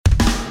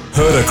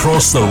Heard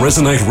across the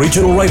Resonate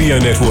Regional Radio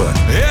Network.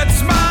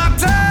 It's my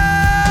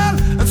time,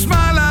 it's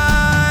my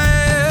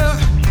life.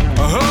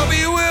 I hope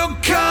you will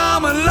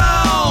come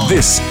along.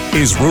 This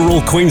is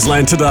Rural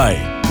Queensland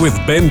Today with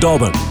Ben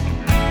Dobbin.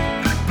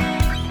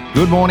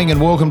 Good morning and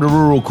welcome to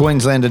Rural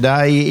Queensland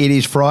Today. It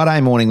is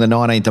Friday morning, the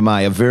 19th of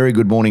May. A very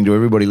good morning to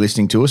everybody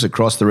listening to us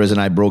across the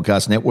Resonate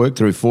Broadcast Network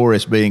through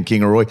 4SB in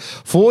Kingaroy,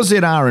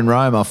 4ZR in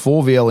Roma,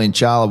 4VL in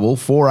Charleville,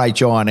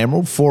 4HI in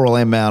Emerald,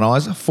 4LM Mount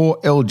Isa,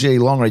 4LG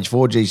Longreach,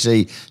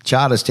 4GC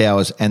Charters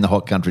Towers and the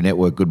Hot Country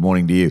Network. Good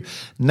morning to you.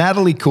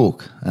 Natalie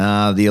Cook,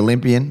 the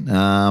Olympian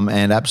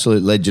and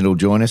absolute legend, will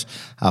join us.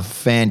 A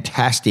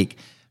fantastic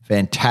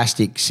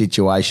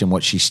situation,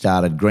 what she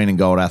started. Green and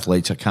Gold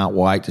Athletes. I can't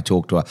wait to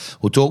talk to her.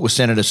 We'll talk with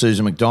Senator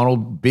Susan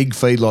McDonald. Big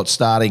feedlot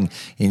starting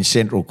in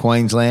central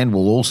Queensland.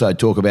 We'll also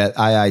talk about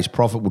AA's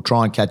profit. We'll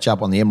try and catch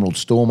up on the Emerald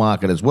store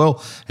market as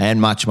well,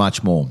 and much,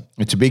 much more.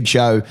 It's a big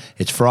show.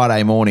 It's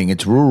Friday morning.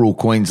 It's Rural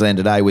Queensland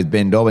Today with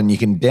Ben Dobbin. You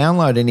can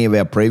download any of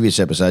our previous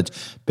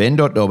episodes,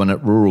 ben.dobbin at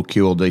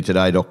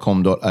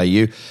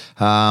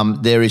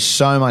ruralqldtoday.com.au. There is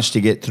so much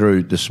to get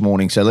through this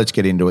morning, so let's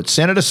get into it.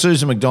 Senator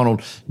Susan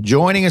McDonald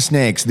joining us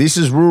next. This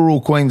is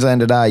Rural Queensland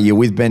Today. You're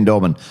with Ben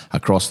Dobbin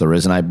across the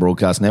Resonate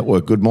Broadcast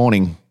Network. Good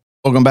morning.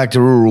 Welcome back to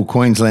Rural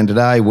Queensland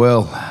Today.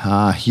 Well,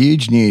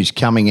 huge news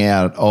coming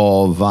out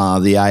of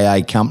the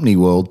AA company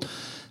world,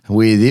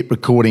 with it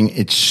recording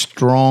its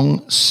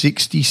strong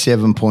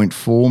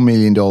 $67.4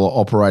 million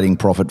operating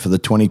profit for the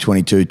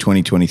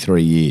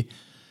 2022-2023 year.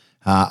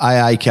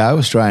 AACo,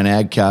 Australian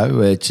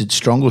AgCo, it's its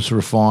strongest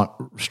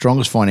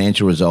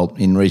financial result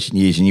in recent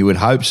years, and you would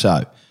hope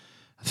so.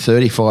 A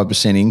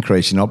 35%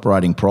 increase in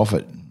operating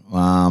profit.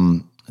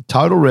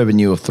 Total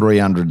revenue of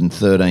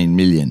 $313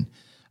 million,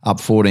 up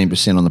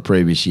 14% on the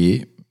previous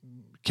year.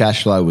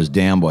 Cash flow was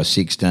down by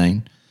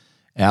 16%.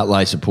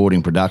 Outlay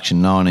supporting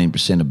production,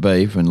 19% of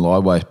beef and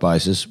live weight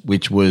basis,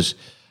 which was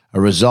a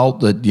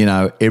result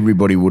that,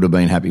 everybody would have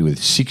been happy with.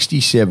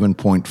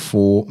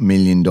 $67.4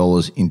 million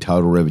in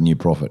total revenue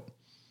profit.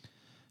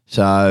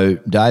 So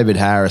David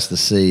Harris, the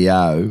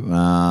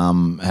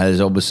CEO,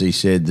 has obviously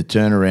said the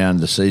turnaround,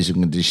 the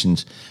seasonal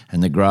conditions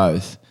and the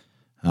growth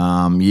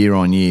year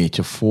on year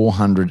to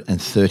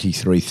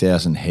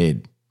 433,000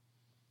 head.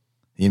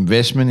 The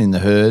investment in the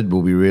herd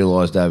will be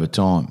realised over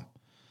time.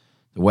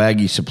 The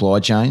Wagyu supply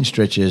chain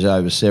stretches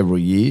over several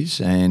years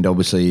and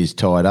obviously is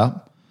tied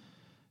up,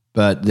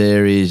 but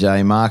there is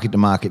a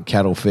market-to-market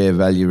cattle fair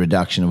value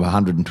reduction of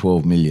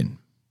 $112 million.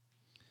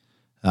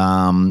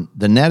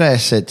 The net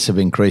assets have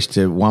increased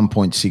to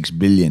 $1.6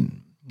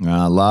 billion,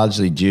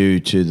 largely due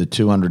to the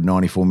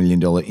 $294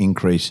 million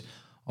increase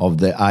of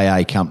the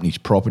AA company's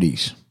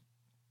properties.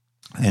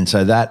 And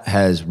so that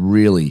has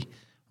really,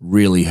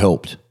 really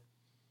helped.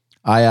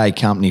 AA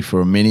company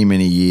for many,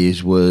 many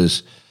years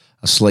was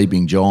a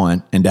sleeping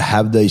giant, and to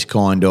have these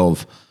kind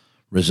of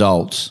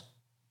results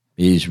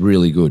is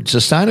really good.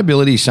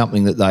 Sustainability is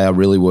something that they are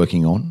really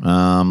working on.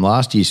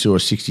 Last year saw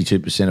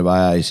 62% of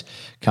AA's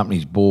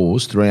company's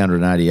bores,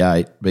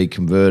 388, be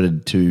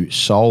converted to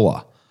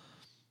solar,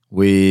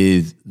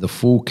 with the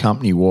full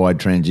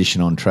company-wide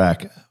transition on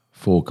track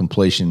for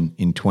completion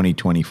in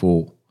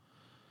 2024.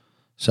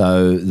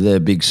 So they're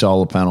big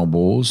solar panel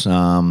bores,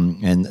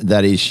 and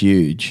that is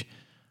huge.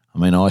 I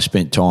mean, I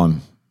spent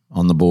time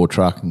on the bore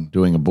truck and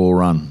doing a bore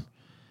run.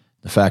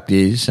 The fact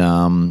is,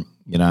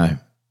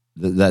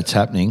 that's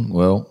happening.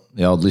 Well,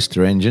 the old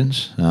Lister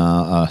engines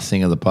are a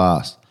thing of the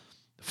past.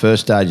 The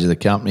first stage of the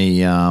company,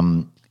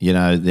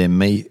 their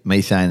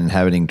methane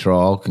inhabiting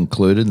trial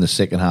concluded in the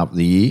second half of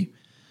the year,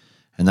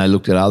 and they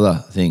looked at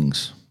other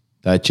things.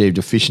 They achieved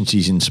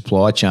efficiencies in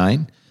supply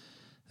chain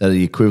that are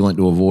the equivalent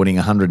to avoiding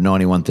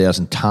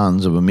 191,000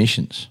 tonnes of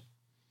emissions.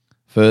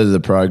 Further the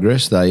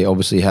progress, they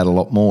obviously had a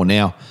lot more.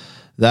 Now,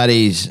 that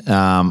is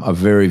a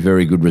very,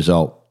 very good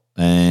result,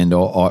 and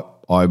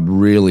I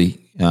really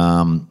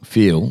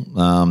feel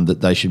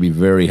that they should be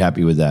very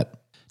happy with that.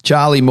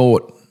 Charlie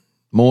Mort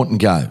 &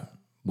 Co.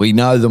 We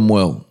know them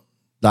well.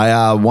 They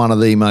are one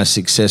of the most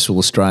successful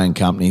Australian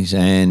companies,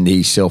 and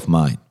he's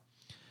self-made.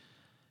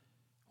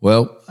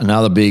 Well,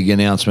 another big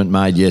announcement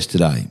made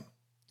yesterday.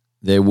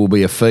 There will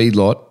be a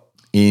feedlot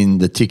in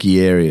the Ticky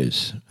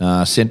areas.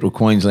 Central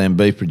Queensland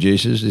beef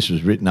producers, this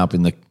was written up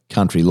in the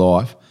Country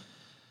Life,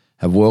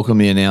 have welcomed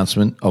the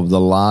announcement of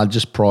the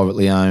largest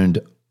privately owned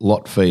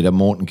lot feeder,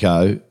 Mort &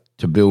 Co.,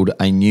 to build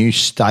a new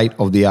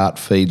state-of-the-art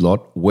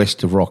feedlot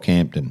west of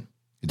Rockhampton.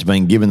 It's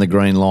been given the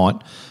green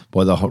light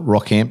by the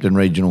Rockhampton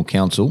Regional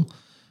Council,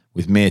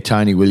 with Mayor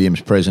Tony Williams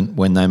present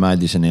when they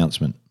made this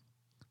announcement.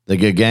 The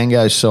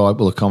Gagango site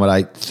will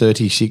accommodate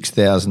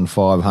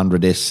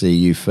 36,500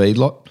 SCU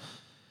feedlot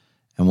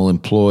and will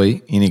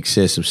employ in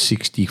excess of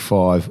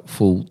 65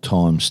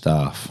 full-time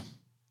staff.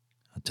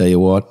 I tell you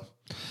what,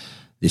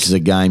 this is a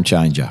game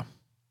changer.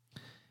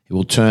 It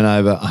will turn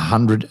over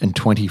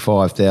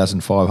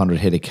 125,500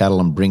 head of cattle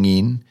and bring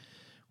in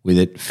with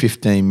it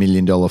 $15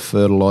 million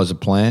fertiliser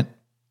plant,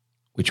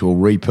 which will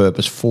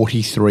repurpose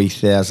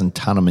 43,000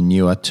 tonne of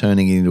manure,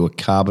 turning it into a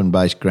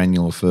carbon-based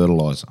granular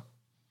fertiliser.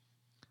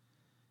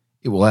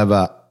 It will have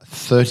a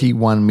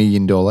 $31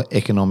 million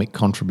economic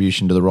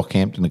contribution to the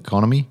Rockhampton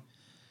economy,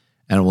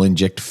 and it will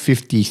inject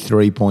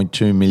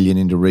 $53.2 million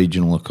into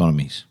regional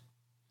economies.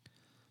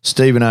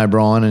 Stephen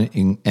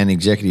O'Brien and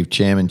Executive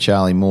Chairman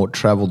Charlie Mort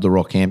travelled to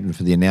Rockhampton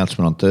for the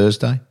announcement on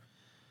Thursday.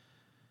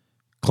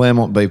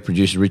 Claremont beef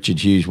producer Richard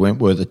Hughes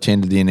Wentworth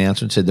attended the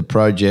announcement, said the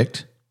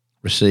project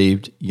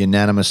received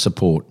unanimous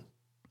support.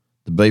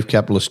 The beef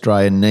capital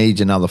Australia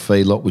needs another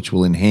feedlot which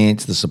will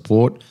enhance the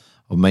support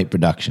of meat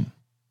production.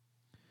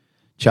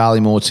 Charlie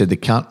Mort said the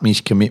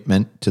company's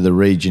commitment to the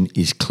region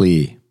is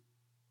clear.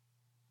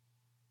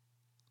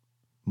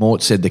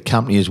 Mort said the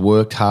company has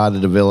worked hard to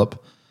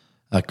develop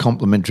a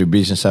complementary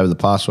business over the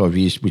past 5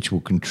 years which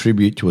will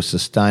contribute to a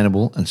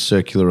sustainable and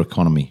circular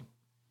economy.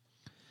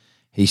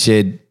 He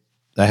said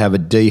they have a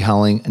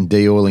dehulling and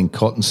de-oiling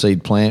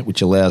cottonseed plant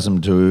which allows them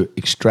to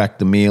extract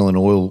the meal and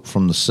oil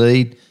from the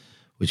seed,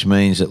 which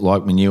means that,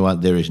 like manure,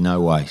 there is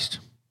no waste.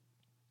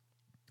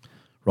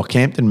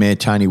 Rockhampton Mayor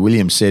Tony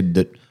Williams said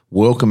that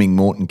welcoming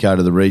Mort & Co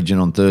to the region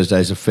on Thursday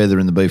is a feather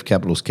in the beef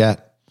capital's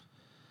cap.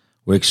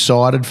 We're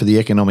excited for the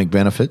economic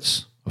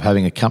benefits of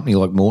having a company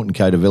like Mort &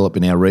 Co develop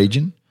in our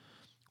region,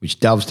 which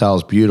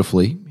dovetails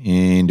beautifully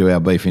into our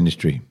beef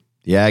industry.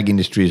 The ag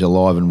industry is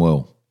alive and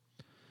well.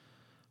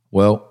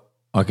 Well,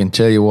 I can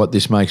tell you what,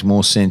 this makes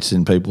more sense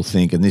than people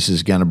think, and this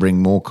is going to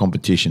bring more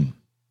competition.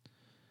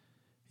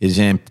 It is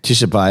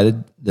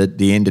anticipated that at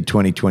the end of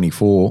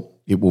 2024,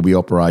 it will be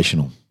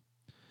operational.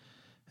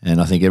 And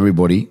I think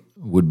everybody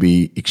would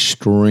be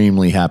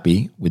extremely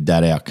happy with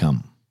that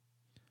outcome.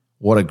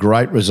 What a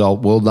great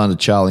result. Well done to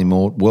Charlie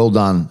Mort. Well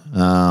done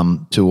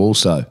to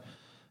also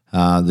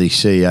the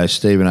CEO,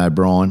 Stephen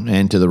O'Brien,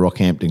 and to the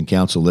Rockhampton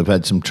Council. They've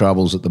had some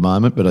troubles at the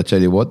moment, but I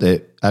tell you what,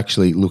 they're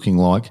actually looking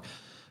like,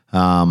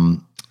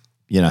 they're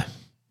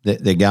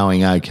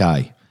going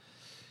okay.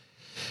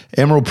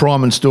 Emerald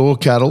Prime and Store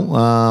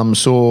cattle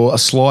saw a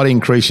slight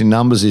increase in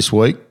numbers this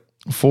week,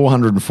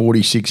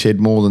 446 head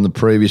more than the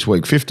previous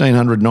week,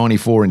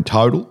 1,594 in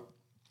total,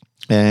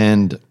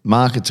 and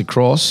markets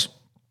across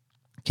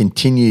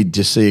continued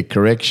to see a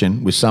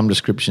correction with some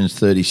descriptions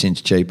 30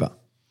 cents cheaper.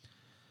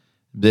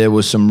 There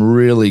were some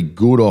really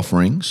good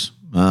offerings,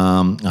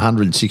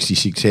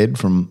 166 head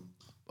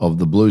of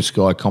the Blue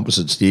Sky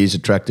composite steers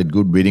attracted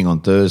good bidding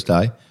on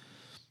Thursday,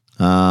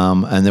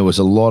 and there was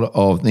a lot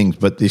of things,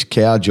 but this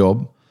cow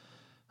job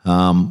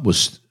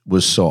was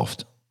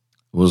soft.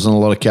 There wasn't a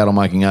lot of cattle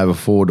making over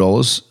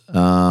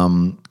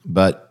 $4,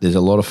 but there's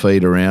a lot of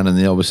feed around,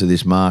 and obviously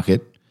this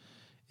market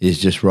is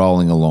just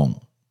rolling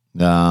along.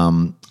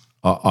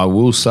 I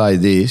will say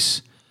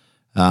this,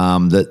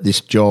 that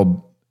this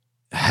job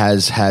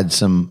has had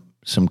some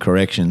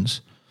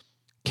corrections.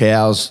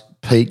 Cows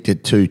peaked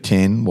at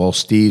 210, while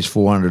steers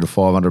 400 to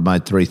 500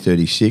 made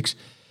 336.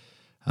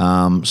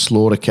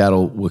 Slaughter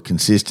cattle were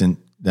consistent.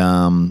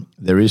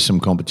 There is some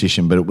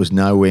competition, but it was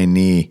nowhere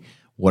near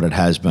what it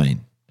has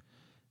been.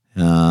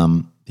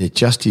 There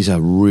just is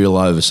a real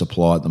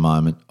oversupply at the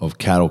moment of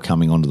cattle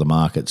coming onto the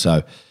market,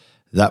 so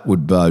that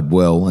would bode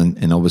well.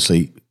 And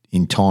obviously,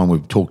 in time,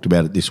 we've talked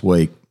about it this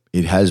week,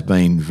 it has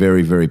been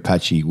very, very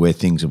patchy where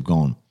things have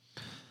gone.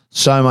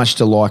 So much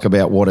to like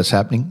about what is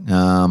happening,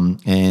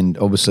 and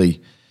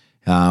obviously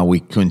we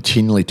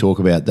continually talk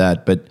about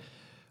that. But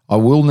I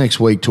will next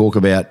week talk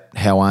about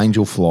how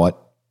Angel Flight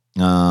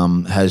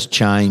has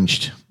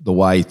changed the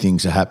way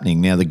things are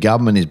happening. Now, the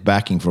government is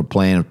backing for a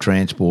plan of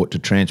transport to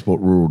transport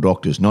rural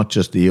doctors, not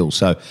just the ill.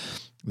 So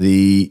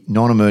the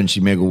non-emergency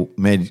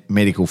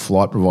medical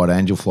flight provider,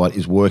 Angel Flight,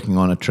 is working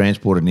on a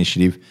transport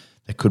initiative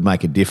that could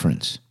make a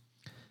difference.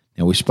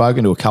 Now, we've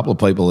spoken to a couple of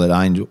people at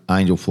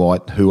Angel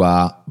Flight who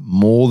are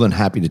more than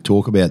happy to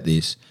talk about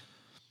this.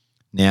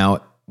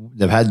 Now,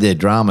 they've had their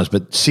dramas,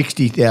 but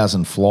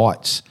 60,000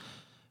 flights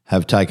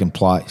have taken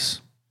place.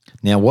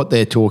 Now, what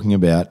they're talking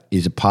about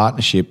is a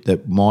partnership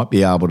that might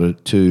be able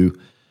to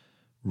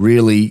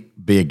really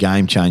be a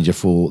game changer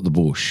for the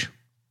bush.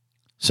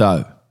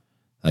 So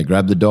they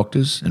grab the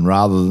doctors, and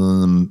rather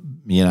than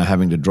them,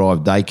 having to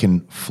drive, they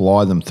can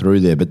fly them through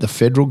there. But the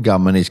federal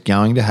government is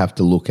going to have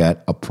to look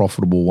at a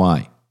profitable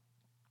way.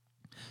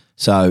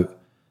 So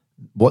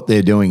what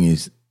they're doing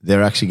is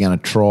they're actually going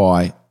to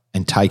try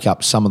and take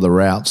up some of the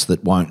routes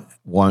that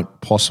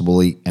won't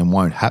possibly and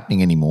won't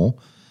happening anymore,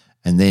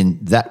 and then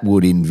that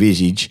would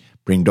envisage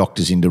bring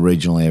doctors into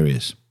regional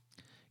areas.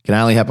 It can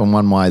only happen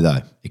one way,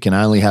 though. It can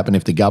only happen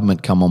if the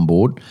government come on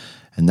board,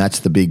 and that's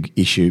the big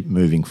issue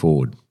moving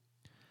forward.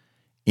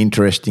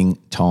 Interesting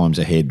times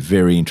ahead,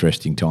 very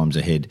interesting times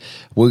ahead.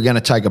 We're going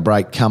to take a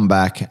break, come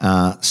back.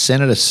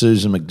 Senator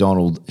Susan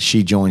McDonald,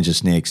 she joins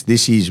us next.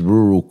 This is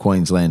Rural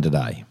Queensland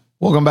Today.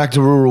 Welcome back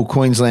to Rural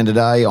Queensland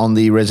Today on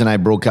the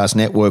Resonate Broadcast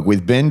Network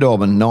with Ben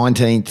Dobbin,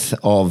 19th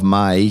of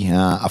May,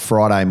 a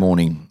Friday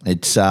morning.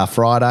 It's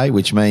Friday,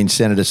 which means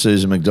Senator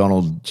Susan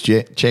McDonald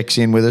checks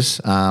in with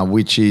us,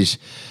 which is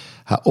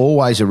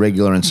always a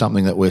regular and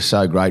something that we're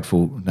so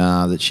grateful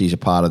that she's a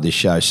part of this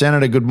show.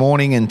 Senator, good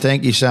morning, and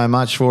thank you so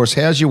much for us.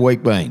 How's your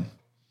week been?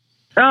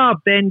 Oh,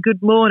 Ben,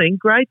 good morning.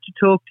 Great to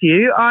talk to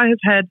you. I have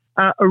had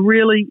a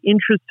really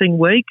interesting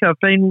week. I've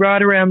been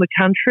right around the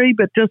country,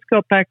 but just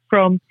got back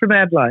from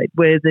Adelaide,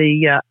 where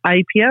the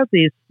APIA,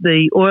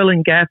 the oil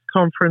and gas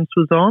conference,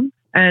 was on.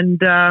 And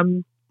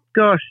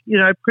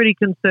pretty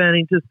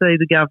concerning to see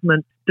the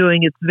government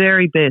doing its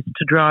very best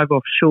to drive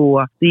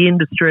offshore the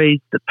industries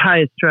that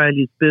pay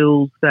Australia's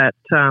bills, that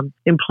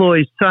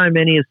employs so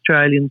many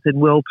Australians in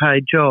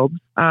well-paid jobs.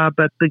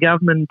 But the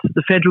government,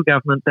 the federal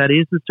government that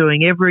is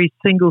doing every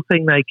single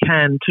thing they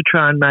can to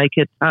try and make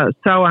it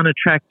so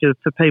unattractive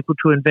for people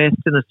to invest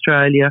in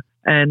Australia.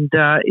 And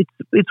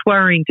it's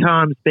worrying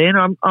times, Ben.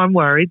 I'm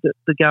worried that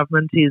the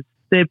government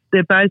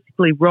they're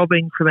basically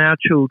robbing from our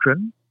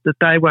children, that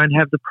they won't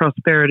have the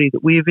prosperity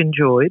that we've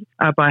enjoyed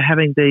by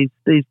having these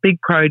big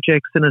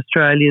projects in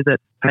Australia that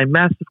pay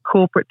massive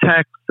corporate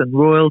tax and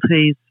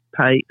royalties,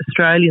 pay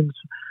Australians,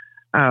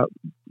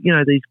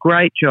 these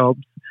great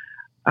jobs,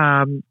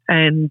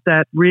 and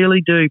that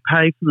really do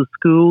pay for the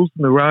schools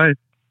and the roads,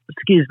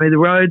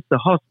 the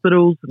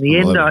hospitals and the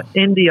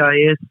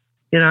NDIS.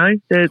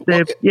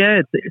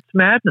 It's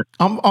madness.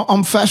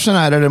 I'm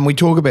fascinated, and we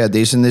talk about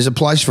this, and there's a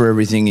place for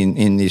everything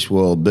in this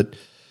world, but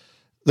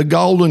the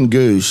golden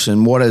goose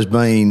and what has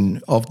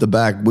been off the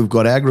back, we've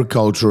got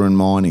agriculture and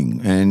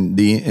mining and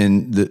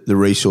the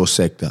resource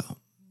sector.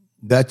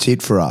 That's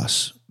it for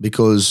us,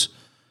 because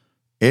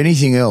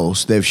anything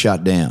else they've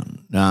shut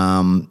down.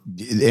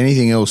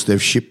 Anything else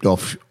they've shipped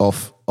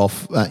offshore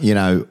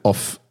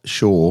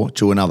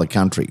to another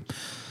country.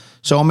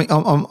 So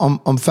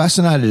I'm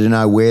fascinated to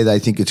know where they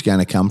think it's going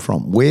to come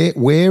from.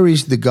 Where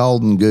is the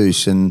golden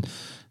goose and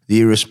the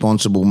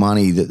irresponsible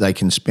money that they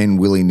can spend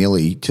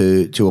willy-nilly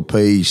to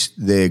appease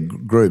their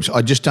groups?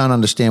 I just don't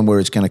understand where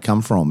it's going to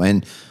come from.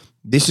 And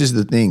this is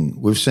the thing.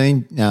 We've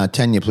seen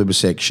Tanya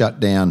Plibersek shut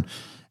down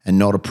and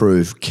not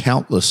approve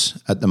countless,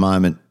 at the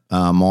moment,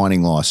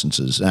 mining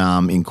licences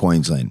in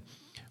Queensland.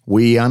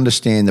 We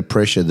understand the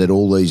pressure that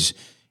all these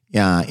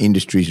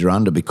industries are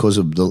under because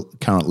of the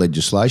current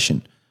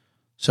legislation.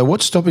 So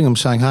what's stopping them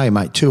saying, hey,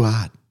 mate, too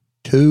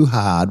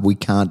hard, we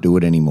can't do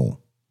it anymore?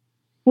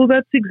 Well,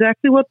 that's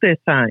exactly what they're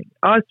saying.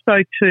 I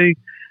spoke to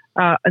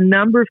a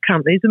number of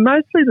companies, and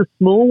mostly the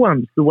small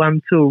ones, the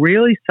ones who are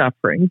really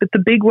suffering, but the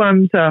big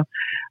ones are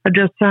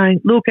just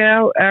saying, look,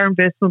 our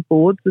investment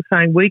boards are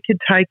saying we could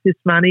take this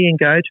money and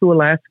go to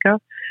Alaska,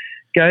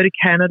 go to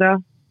Canada,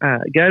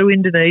 go to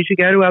Indonesia,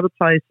 go to other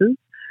places,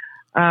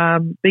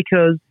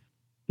 because,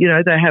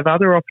 they have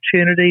other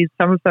opportunities.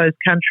 Some of those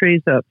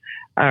countries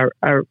are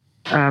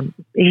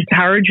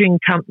encouraging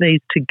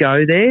companies to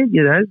go there,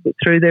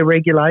 through their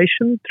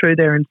regulations, through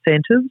their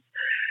incentives,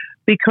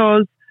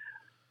 because,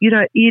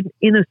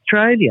 in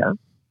Australia,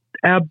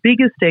 our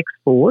biggest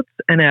exports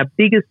and our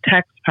biggest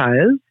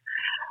taxpayers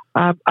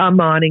are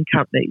mining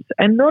companies,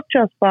 and not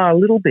just by a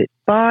little bit,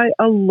 by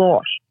a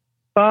lot.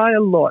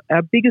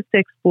 Our biggest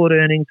export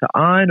earnings are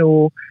iron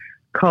ore,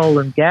 coal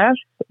and gas.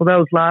 Well, that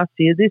was last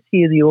year. This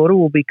year the order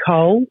will be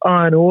coal,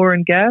 iron ore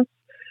and gas.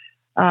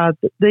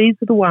 These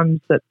are the ones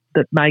that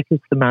make us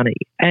the money.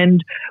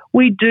 And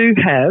we do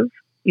have,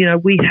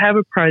 we have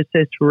a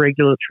process for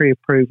regulatory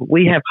approval.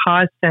 We have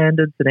high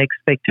standards and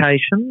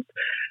expectations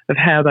of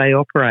how they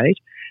operate.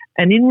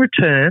 And in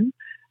return,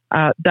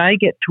 they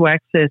get to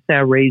access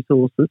our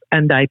resources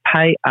and they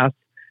pay us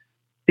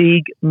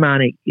big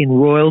money in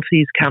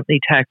royalties, company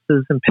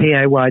taxes and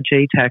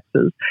PAYG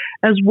taxes,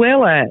 as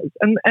well as,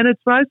 and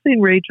it's mostly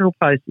in regional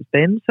places,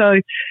 Ben.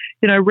 So,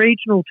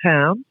 regional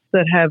towns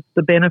that have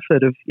the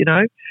benefit of,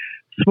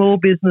 small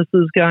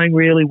businesses going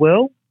really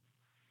well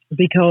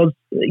because,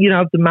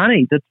 of the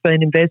money that's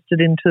been invested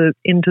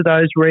into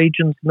those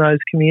regions and those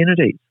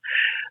communities.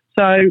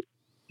 So,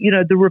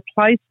 the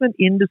replacement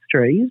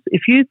industries,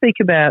 if you think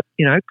about,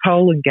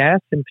 coal and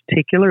gas in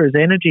particular as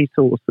energy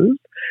sources,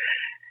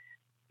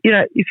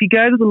 if you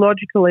go to the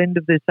logical end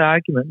of this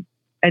argument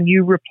and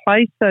you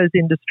replace those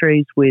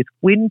industries with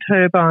wind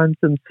turbines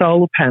and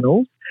solar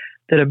panels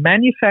that are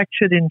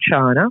manufactured in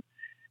China,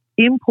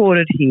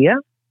 imported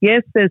here,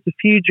 yes, there's a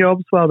few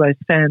jobs while they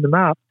stand them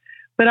up,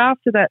 but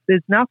after that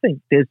there's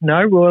nothing. There's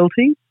no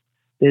royalties,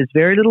 there's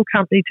very little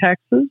company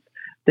taxes,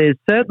 there's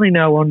certainly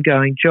no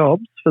ongoing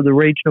jobs for the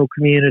regional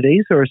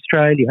communities or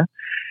Australia.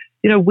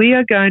 We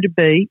are going to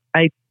be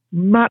a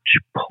much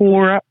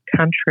poorer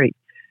country,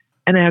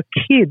 and our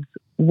kids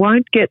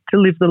won't get to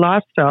live the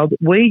lifestyle that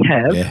we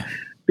have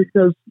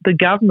because the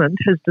government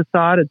has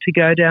decided to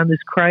go down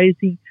this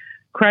crazy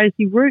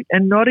route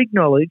and not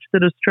acknowledge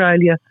that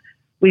Australia,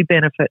 we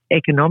benefit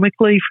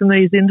economically from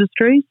these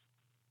industries.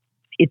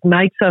 It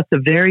makes us a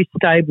very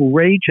stable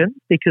region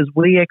because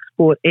we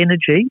export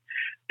energy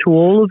to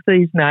all of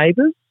these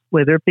neighbours,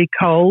 whether it be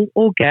coal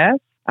or gas.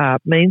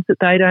 Means that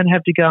they don't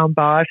have to go and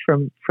buy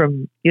from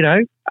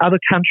other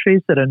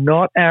countries that are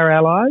not our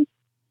allies.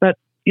 But,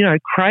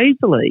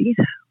 crazily,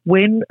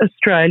 when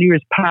Australia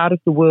is part of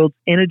the world's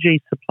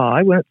energy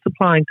supply, when it's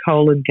supplying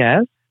coal and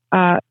gas,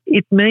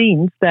 it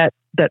means that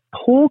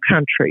poor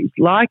countries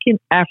like in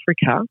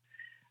Africa,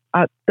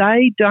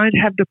 they don't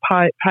have to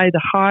pay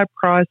the high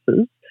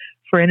prices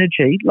for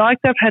energy like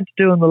they've had to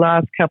do in the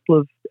last couple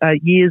of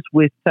years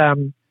with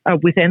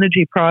with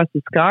energy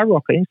prices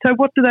skyrocketing. So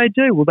what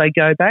do? Well, they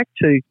go back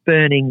to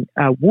burning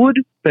wood,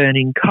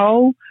 burning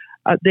coal.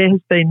 There has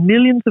been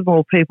millions of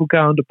more people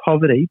go into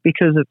poverty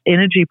because of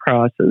energy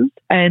prices,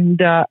 and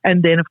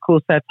then, of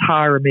course, that's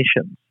higher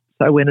emissions.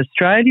 So when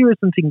Australia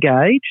isn't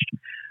engaged,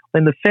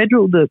 when the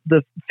federal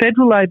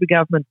Labor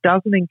government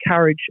doesn't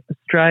encourage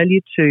Australia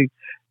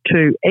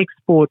to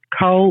export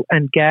coal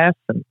and gas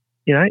and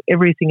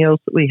everything else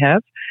that we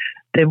have,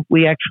 then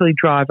we actually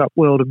drive up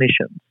world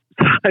emissions.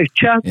 So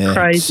just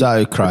crazy.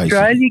 So crazy.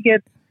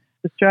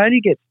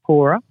 Australia gets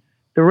poorer.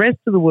 The rest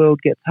of the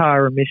world gets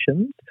higher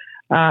emissions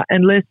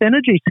and less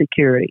energy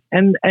security.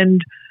 And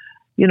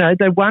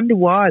they wonder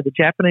why the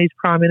Japanese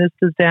Prime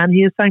Minister's down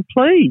here saying,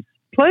 please,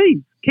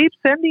 keep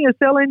sending us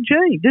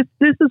LNG.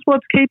 This is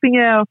what's keeping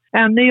our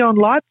neon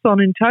lights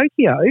on in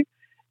Tokyo.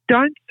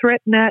 Don't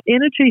threaten our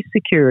energy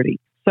security.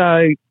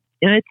 So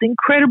it's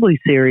incredibly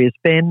serious,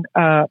 Ben.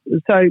 So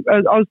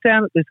I was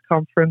down at this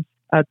conference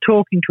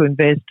talking to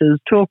investors,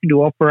 talking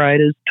to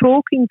operators,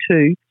 talking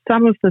to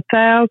some of the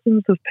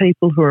thousands of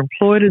people who are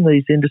employed in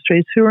these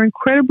industries who are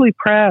incredibly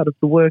proud of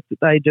the work that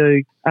they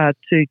do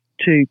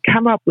to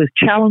come up with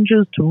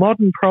challenges to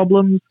modern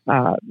problems,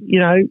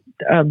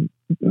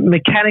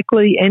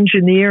 mechanically,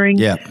 engineering,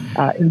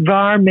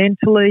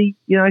 environmentally,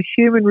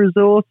 human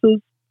resources.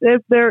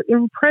 They're an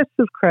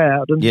impressive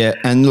crowd.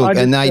 And look,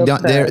 and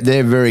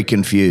they're very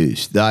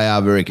confused. They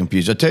are very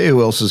confused. I'll tell you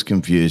who else is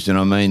confused, and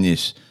I mean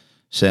this,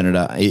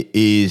 Senator,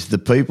 is the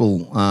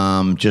people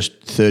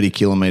just 30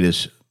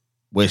 kilometres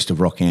west of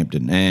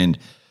Rockhampton, and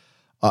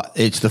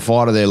it's the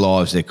fight of their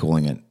lives, they're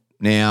calling it.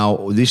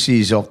 Now, this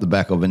is off the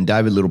back of, and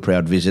David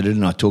Littleproud visited,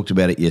 and I talked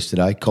about it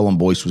yesterday. Colin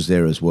Boyce was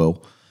there as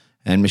well,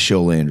 and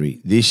Michelle Landry.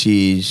 This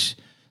is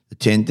the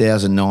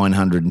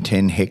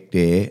 10,910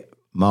 hectare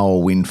Moa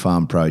Wind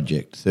Farm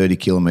project, 30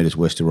 kilometres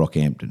west of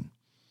Rockhampton.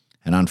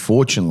 And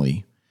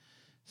unfortunately,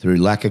 through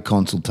lack of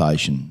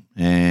consultation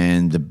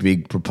and the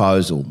big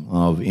proposal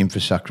of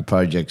infrastructure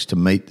projects to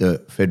meet the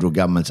federal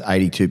government's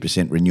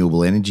 82%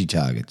 renewable energy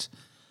targets,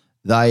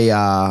 they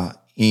are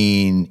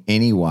in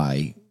any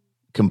way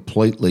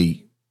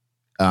completely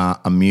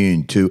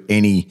immune to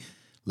any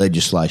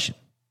legislation.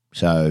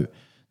 So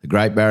the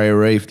Great Barrier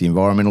Reef, the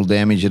environmental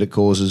damage that it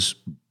causes,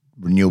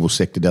 renewable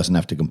sector doesn't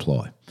have to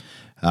comply.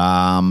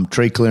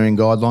 Tree clearing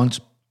guidelines,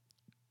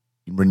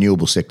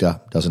 renewable sector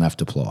doesn't have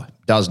to apply.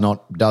 Does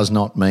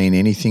not mean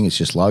anything. It's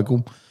just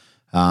local.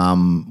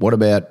 What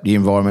about the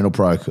environmental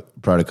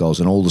protocols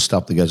and all the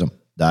stuff that goes on?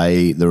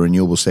 The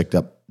renewable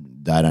sector,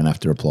 they don't have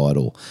to apply at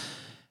all.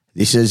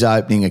 This is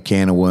opening a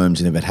can of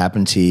worms, and if it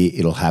happens here,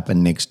 it'll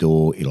happen next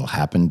door. It'll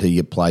happen to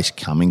your place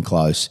coming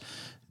close.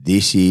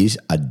 This is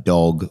a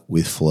dog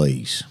with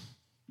fleas.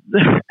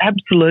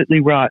 Absolutely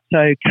right.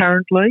 So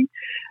currently,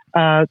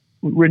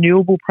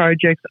 renewable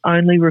projects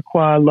only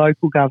require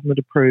local government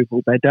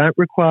approval. They don't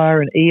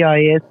require an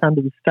EIS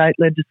under the state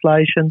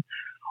legislation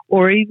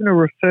or even a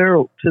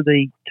referral to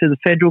the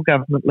federal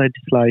government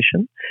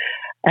legislation.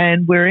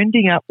 And we're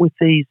ending up with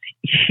these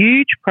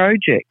huge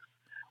projects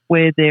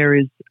where there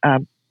is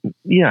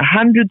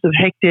hundreds of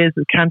hectares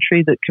of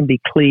country that can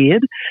be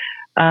cleared,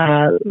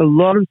 a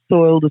lot of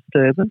soil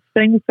disturbance,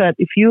 things that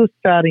if you were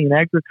starting an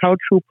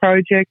agricultural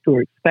project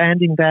or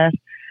expanding that,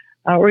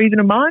 or even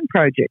a mine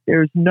project,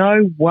 there is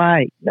no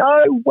way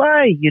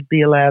you'd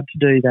be allowed to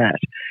do that.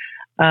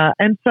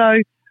 And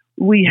so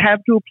we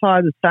have to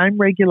apply the same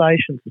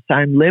regulations, the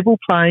same level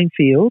playing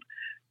field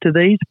to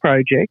these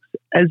projects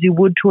as you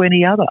would to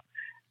any other.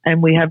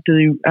 And we have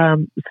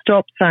to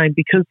stop saying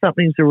because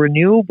something's a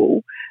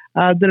renewable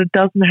that it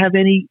doesn't have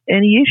any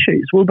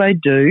issues. Well, they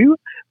do,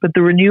 but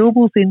the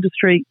renewables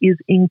industry is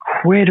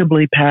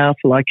incredibly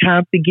powerful. I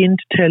can't begin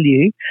to tell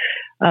you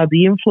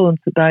the influence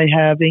that they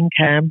have in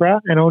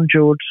Canberra and on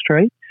George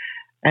Street,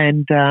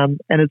 and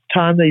it's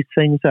time these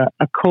things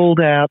are called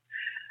out.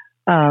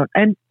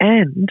 And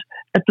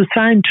at the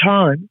same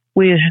time,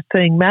 we're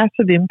seeing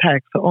massive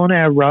impacts on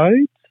our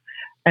roads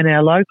and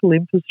our local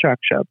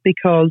infrastructure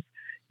because,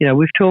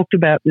 we've talked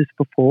about this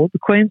before. The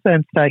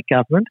Queensland State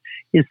Government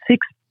is $6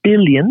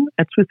 billion,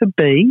 that's with a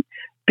B,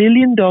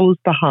 $billion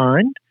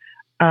behind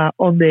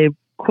on their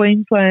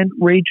Queensland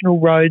regional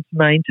roads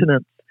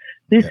maintenance.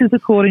 This is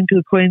according to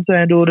the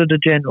Queensland Auditor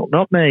General,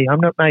 not me.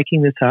 I'm not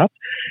making this up.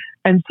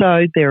 And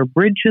so there are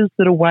bridges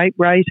that are weight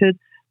rated.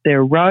 There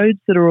are roads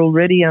that are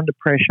already under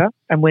pressure.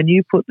 And when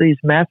you put these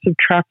massive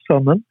trucks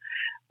on them,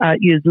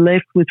 you're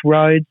left with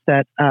roads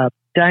that are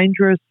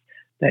dangerous,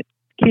 that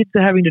kids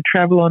are having to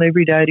travel on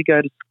every day to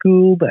go to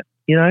school, that,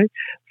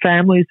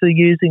 families are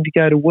using to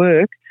go to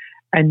work.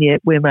 And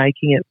yet we're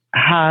making it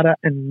harder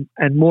and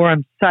more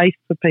unsafe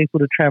for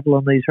people to travel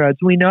on these roads.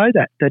 We know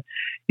that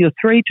you're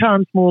 3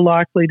 times more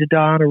likely to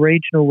die on a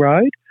regional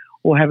road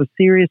or have a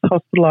serious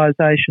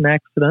hospitalisation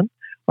accident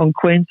on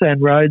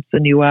Queensland roads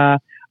than you are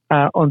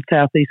on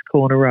southeast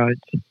corner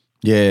roads.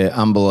 Yeah,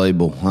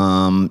 unbelievable.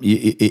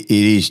 It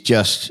is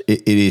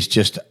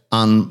just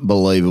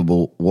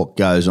unbelievable what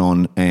goes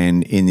on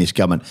and in this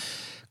government.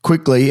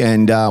 Quickly,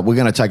 and we're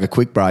going to take a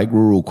quick break.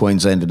 Rural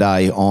Queensland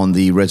Today on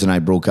the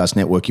Resonate Broadcast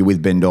Network. You're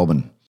with Ben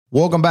Dobbin.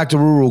 Welcome back to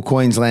Rural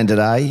Queensland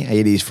today.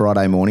 It is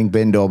Friday morning.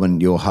 Ben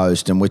Dobbin, your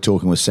host, and we're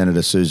talking with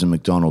Senator Susan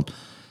McDonald.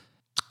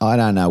 I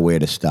don't know where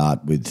to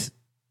start with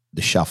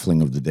the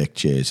shuffling of the deck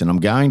chairs, and I'm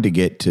going to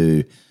get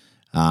to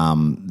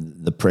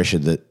the pressure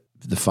that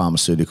the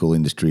pharmaceutical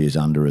industry is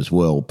under as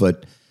well.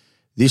 But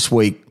this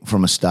week,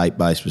 from a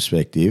state-based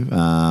perspective,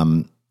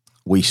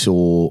 we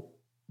saw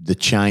the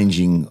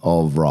changing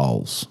of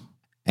roles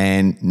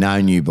and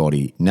no new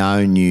body,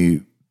 no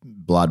new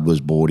blood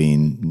was brought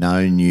in,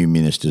 no new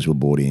ministers were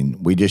brought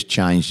in. We just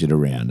changed it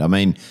around. I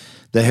mean,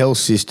 the health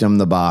system,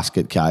 the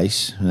basket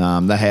case,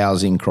 the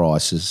housing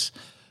crisis,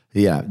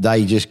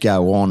 they just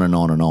go on and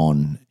on and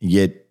on,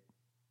 yet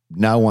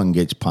no one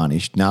gets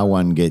punished, no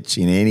one gets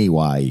in any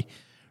way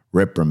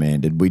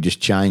reprimanded. We just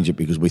change it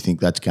because we think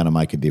that's going to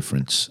make a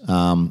difference.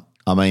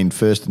 I mean,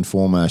 first and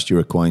foremost,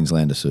 you're a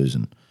Queenslander,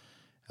 Susan.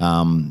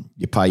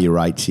 You pay your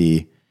rates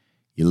here,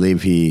 you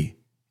live here.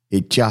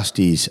 It just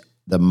is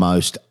the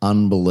most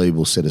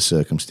unbelievable set of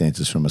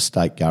circumstances from a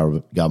state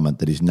government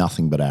that is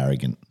nothing but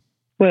arrogant.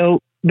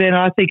 Well, Ben,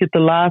 I think at the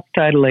last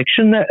state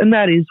election, and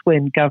that is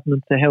when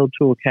governments are held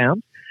to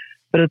account,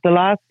 but at the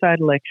last state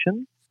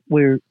election,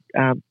 we're,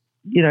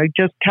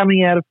 just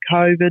coming out of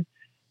COVID,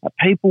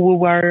 people were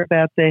worried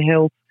about their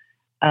health,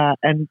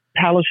 and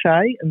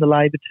Palaszczuk and the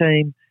Labor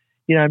team,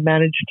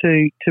 managed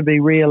to be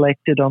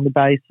re-elected on the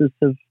basis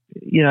of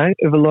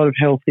a lot of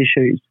health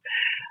issues.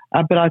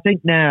 But I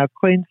think now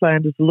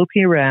Queenslanders are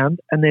looking around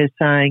and they're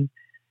saying,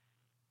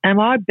 am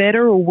I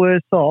better or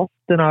worse off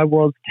than I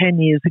was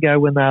 10 years ago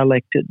when they were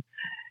elected?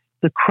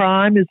 The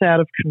crime is out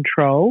of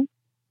control.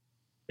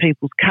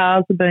 People's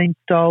cars are being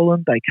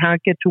stolen. They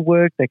can't get to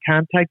work. They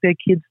can't take their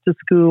kids to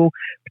school,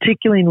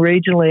 particularly in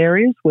regional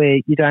areas where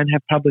you don't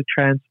have public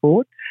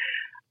transport.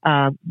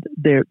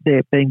 They're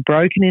being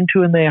broken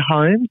into in their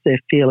homes. They're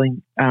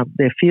feeling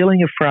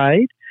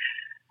afraid.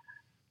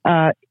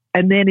 And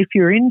then if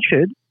you're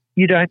injured,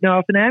 you don't know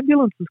if an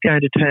ambulance is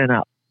going to turn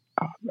up.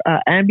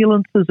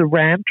 Ambulances are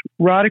ramped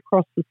right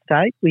across the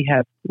state. We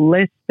have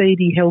less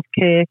speedy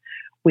healthcare.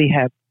 We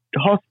have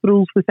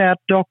hospitals without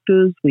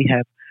doctors. We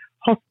have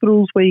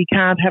hospitals where you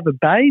can't have a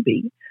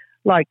baby,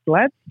 like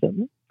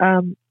Gladstone.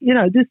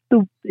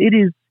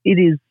 It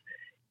is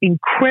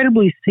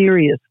incredibly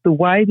serious the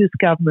way this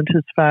government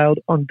has failed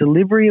on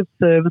delivery of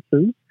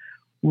services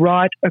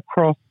right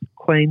across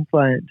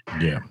Queensland.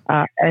 Yeah.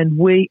 And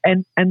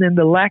then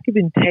the lack of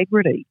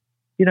integrity.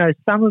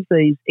 Some of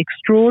these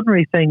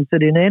extraordinary things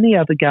that in any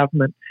other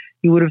government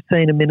you would have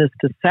seen a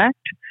minister sacked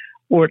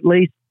or at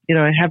least,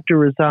 have to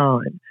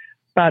resign.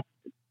 But,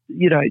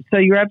 so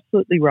you're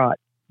absolutely right.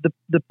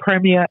 The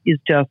Premier is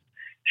just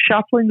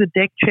shuffling the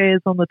deck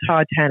chairs on the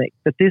Titanic.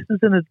 But this is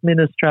an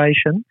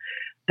administration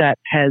that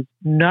has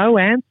no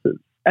answers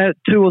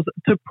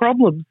to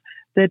problems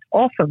that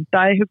often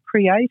they have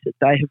created.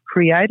 They have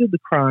created the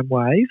crime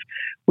wave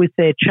with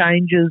their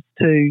changes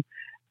to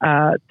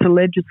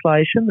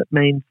legislation that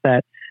means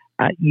that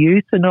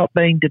youth are not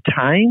being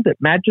detained, that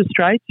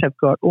magistrates have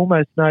got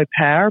almost no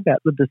power about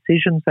the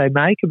decisions they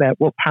make, about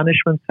what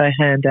punishments they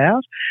hand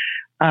out.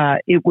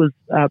 It was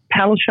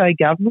Palaszczuk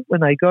government, when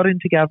they got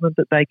into government,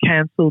 that they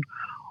cancelled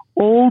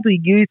all the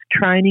youth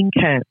training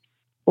camps,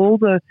 all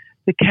the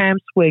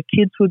camps where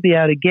kids would be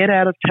able to get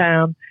out of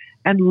town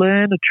and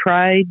learn a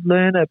trade,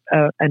 learn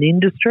an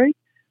industry.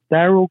 They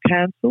were all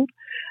cancelled.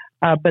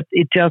 But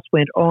it just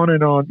went on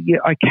and on.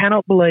 I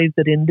cannot believe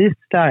that in this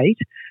state,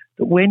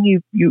 that when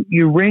you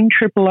ring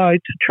 000 to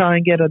try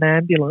and get an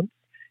ambulance,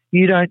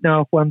 you don't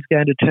know if one's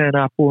going to turn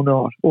up or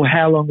not, or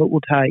how long it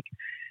will take.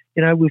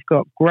 We've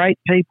got great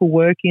people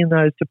working in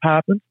those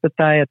departments, but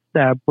they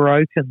are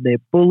broken. They're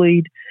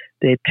bullied.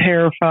 They're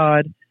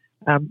terrified.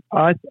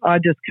 I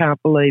just can't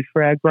believe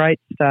for our great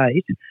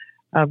state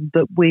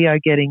that we are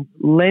getting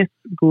less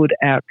good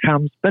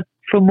outcomes, but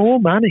for more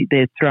money.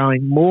 They're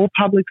throwing more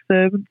public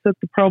servants at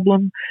the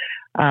problem.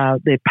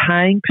 They're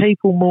paying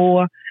people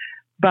more,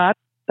 but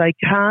they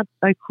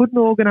couldn't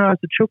organise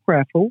a chook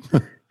raffle,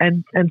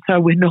 and so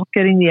we're not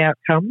getting the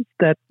outcomes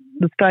that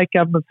the state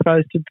government's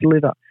supposed to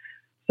deliver.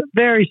 So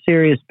very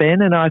serious,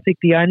 Ben, and I think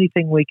the only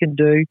thing we can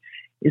do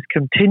is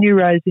continue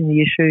raising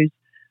the issues,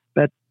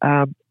 but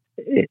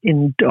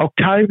in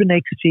October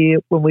next year,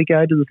 when we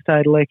go to the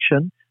state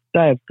election,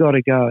 they have got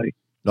to go.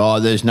 Oh,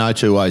 there's no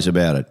two ways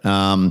about it.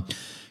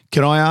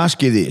 Can I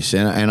ask you this,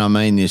 and I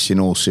mean this in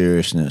all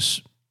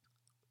seriousness?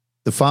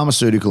 The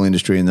pharmaceutical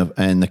industry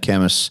and the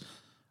chemists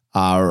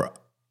are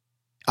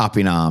up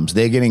in arms.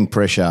 They're getting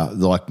pressure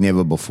like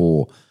never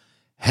before.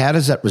 How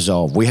does that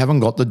resolve? We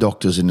haven't got the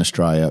doctors in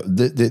Australia.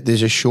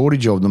 There's a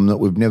shortage of them that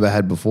we've never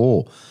had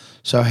before.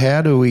 So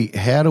how do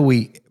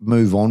we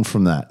move on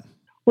from that?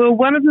 Well,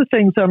 one of the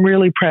things I'm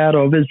really proud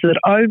of is that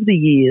over the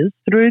years,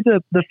 through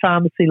the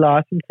pharmacy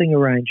licensing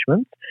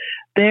arrangements,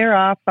 there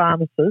are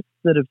pharmacists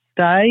that have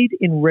stayed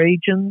in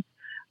regions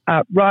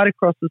right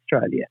across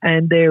Australia,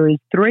 and there is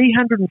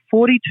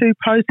 342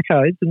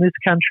 postcodes in this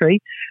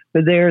country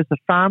where there is a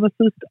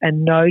pharmacist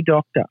and no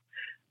doctor.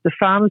 The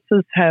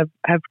pharmacists have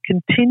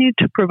continued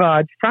to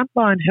provide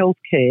frontline health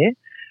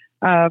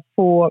care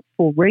for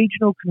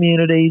regional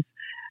communities,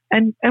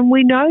 And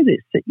we know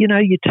this, that, you know,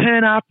 you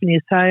turn up and you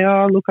say,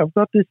 oh, look, I've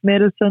got this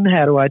medicine.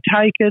 How do I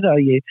take it? Or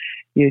you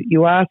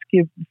ask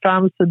your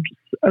pharmacist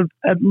a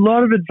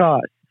lot of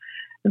advice.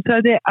 And so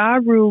there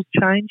are rules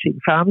changing.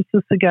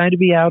 Pharmacists are going to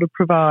be able to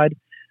provide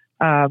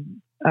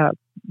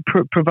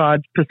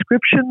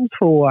prescriptions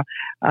for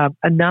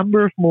a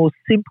number of more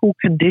simple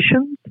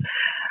conditions.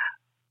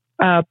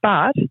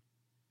 But,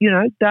 you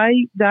know,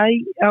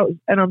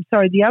 and I'm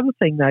sorry, the other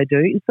thing they do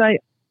is they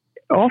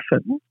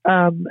often,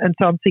 and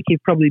so I'm thinking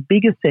of probably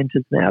bigger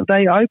centres now,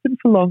 they open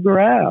for longer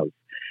hours.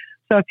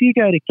 So if you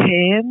go to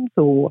Cairns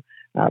or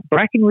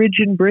Brackenridge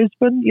in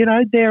Brisbane, you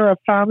know, there are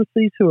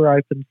pharmacies who are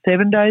open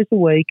 7 days a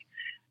week.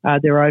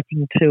 They're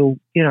open till,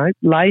 you know,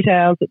 late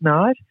hours at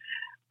night.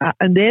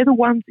 And they're the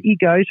ones that you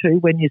go to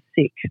when you're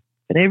sick.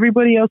 And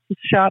everybody else is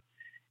shut.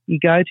 You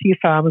go to your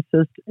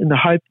pharmacist in the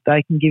hope that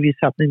they can give you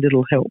something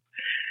that'll help.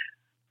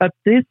 But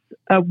this,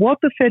 what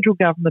the federal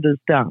government has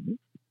done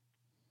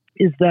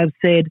is they've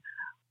said,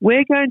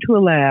 we're going to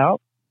allow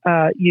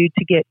you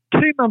to get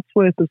 2 months'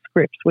 worth of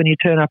scripts when you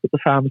turn up at the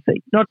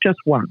pharmacy, not just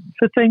one,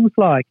 for things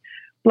like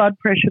blood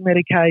pressure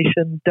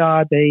medication,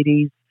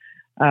 diabetes,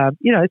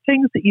 you know,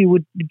 things that you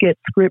would get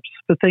scripts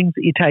for things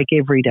that you take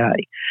every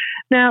day.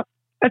 Now,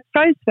 at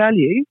face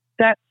value,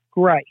 that's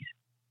great.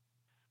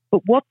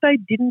 But what they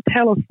didn't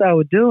tell us they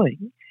were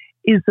doing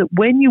is that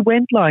when you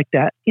went like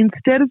that,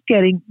 instead of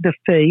getting the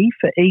fee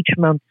for each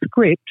month's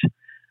script,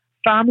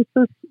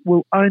 pharmacists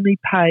will only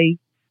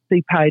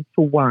be paid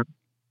for one.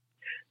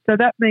 So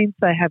that means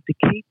they have to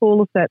keep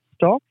all of that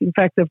stock. In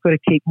fact, they've got to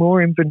keep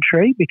more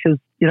inventory because,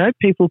 you know,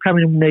 people come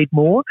in and need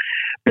more.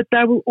 But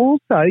they will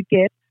also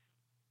get,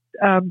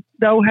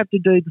 they'll have to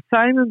do the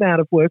same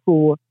amount of work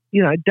or,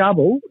 you know,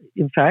 double,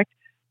 in fact,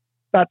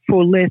 but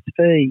for less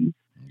fees.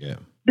 Yeah.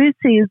 This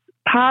is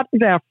part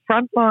of our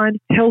frontline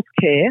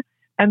healthcare,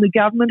 and the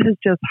government has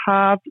just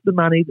halved the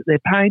money that they're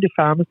paying to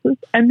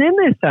pharmacists. And then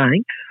they're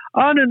saying,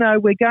 oh, no,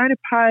 we're going to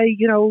pay,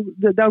 you know,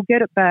 they'll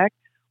get it back.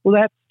 Well,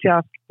 that's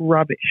just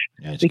rubbish,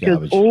 because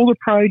garbage. All the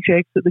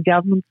projects that the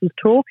government is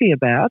talking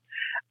about,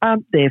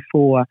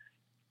 therefore,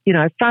 you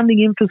know, funding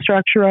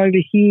infrastructure over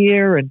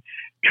here and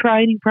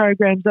training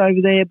programs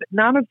over there, but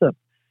none of them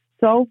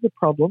solve the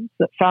problems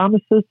that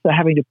pharmacists are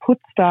having to put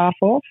staff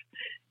off.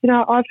 You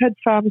know, I've had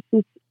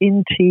pharmacists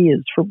in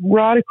tears from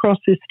right across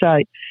this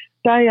state.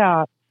 They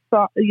are,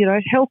 you know,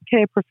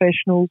 healthcare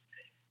professionals.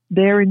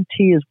 They're in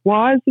tears.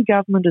 Why is the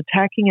government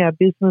attacking our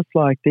business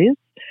like this?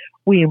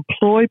 We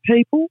employ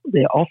people.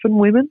 They're often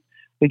women.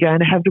 We're going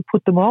to have to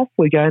put them off.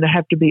 We're going to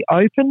have to be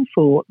open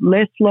for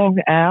less long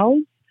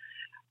hours.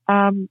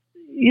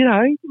 You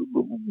know,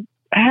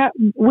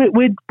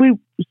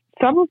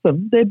 some of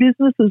them, their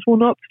businesses will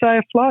not stay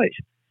afloat.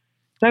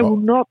 They will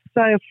not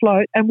stay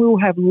afloat, and we will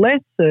have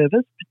less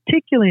service,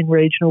 particularly in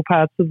regional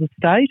parts of the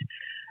state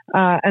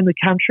and the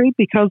country,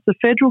 because the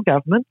federal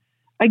government,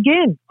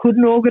 again,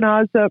 couldn't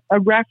organise a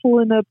raffle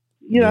and a,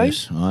 you know.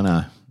 Yes, I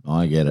know.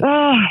 I get it.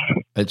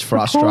 It's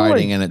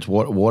frustrating, and it's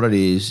what it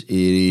is. It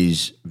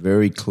is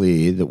very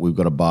clear that we've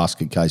got a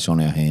basket case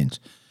on our hands.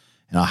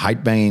 And I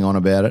hate banging on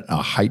about it.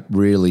 I hate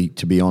really,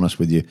 to be honest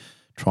with you,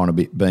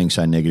 being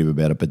so negative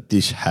about it. But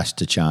this has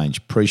to change.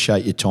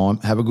 Appreciate your time.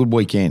 Have a good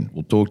weekend.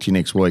 We'll talk to you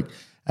next week.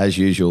 As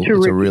usual, terrific,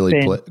 it's a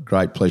really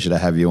great pleasure to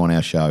have you on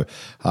our show.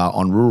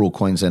 On Rural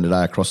Queensland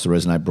Today across the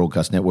Resonate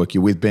Broadcast Network,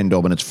 you're with Ben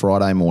Dobbin. It's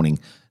Friday morning,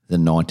 the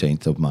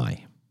 19th of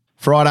May.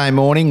 Friday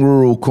morning,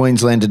 Rural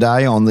Queensland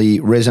Today on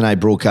the Resonate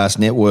Broadcast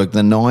Network,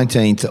 the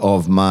 19th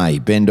of May.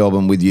 Ben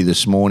Dobbin with you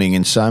this morning,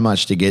 and so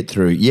much to get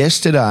through.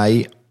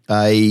 Yesterday,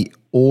 a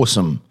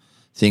awesome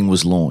thing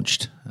was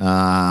launched,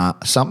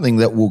 something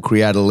that will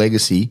create a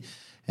legacy,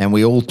 and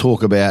we all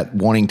talk about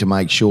wanting to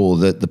make sure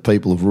that the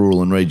people of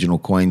rural and regional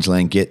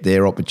Queensland get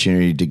their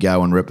opportunity to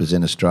go and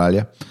represent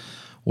Australia.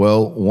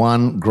 Well,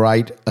 one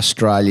great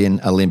Australian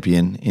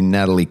Olympian in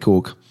Natalie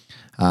Cook,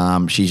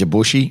 she's a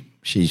bushie,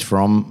 she's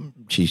from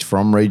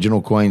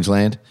regional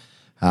Queensland,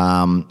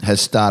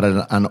 has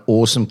started an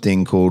awesome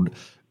thing called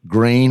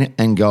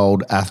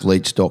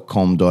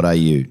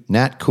greenandgoldathletes.com.au.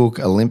 Nat Cook,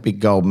 Olympic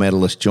gold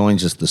medalist,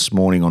 joins us this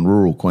morning on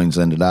Rural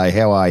Queensland Today.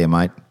 How are you,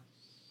 mate?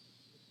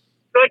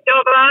 Good,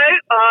 Dobbo.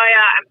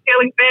 I'm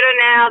feeling better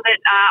now that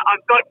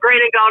I've got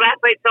green and gold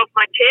athletes off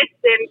my chest,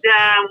 and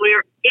we're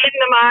in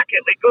the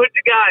market. We're good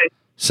to go.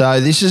 So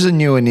this is a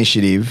new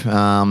initiative,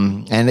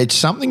 and it's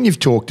something you've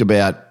talked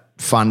about,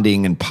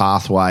 funding and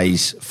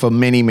pathways, for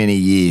many, many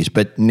years.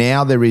 But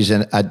now there is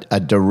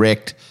a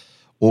direct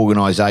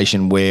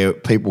organisation where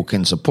people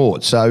can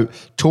support. So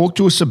talk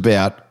to us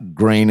about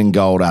Green and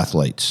Gold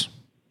Athletes.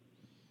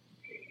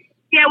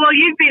 Yeah, well,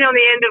 you've been on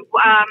the end of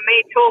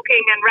me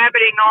talking and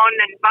rabbiting on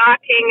and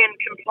barking and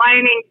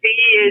complaining for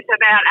years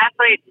about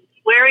athletes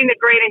wearing the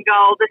green and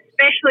gold,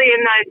 especially in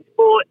those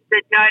sports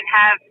that don't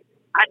have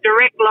a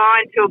direct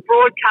line to a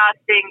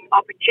broadcasting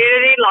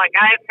opportunity like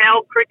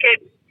AFL, cricket,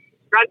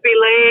 rugby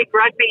league,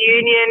 rugby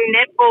union,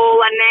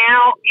 netball, and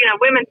now, you know,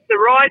 the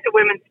rise of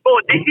women's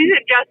sport. This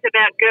isn't just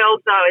about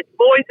girls, though. It's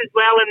boys as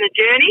well in the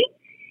journey.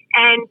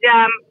 And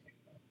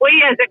we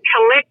as a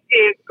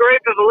collective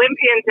group of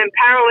Olympians and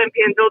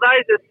Paralympians, or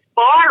those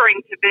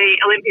aspiring to be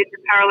Olympians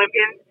and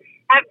Paralympians,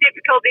 have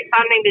difficulty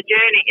funding the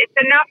journey. It's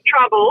enough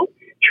trouble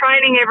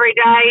training every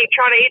day,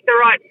 trying to eat the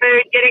right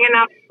food, getting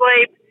enough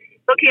sleep,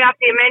 looking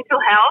after your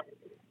mental health,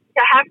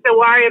 to have to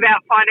worry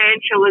about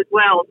financial as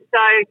well.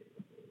 So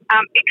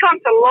it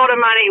costs a lot of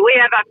money. We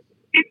have a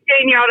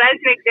 15-year-old, as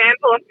an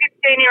example, a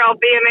 15-year-old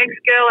BMX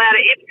girl out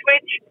of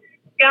Ipswich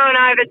going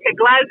over to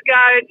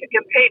Glasgow to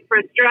compete for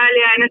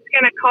Australia, and it's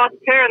going to cost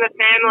her and the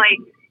family,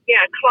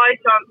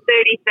 close on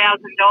 $30,000.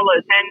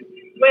 And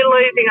we're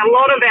losing a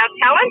lot of our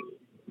talent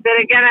that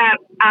are going to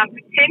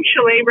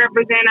potentially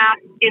represent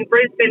us in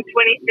Brisbane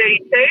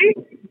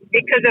 2032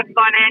 because of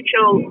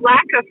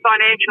lack of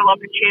financial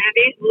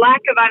opportunities,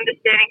 lack of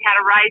understanding how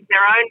to raise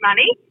their own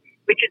money,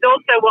 which is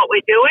also what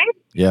we're doing.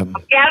 Yeah.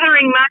 I'm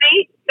gathering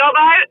money,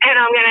 Dobbo, and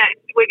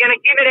we're going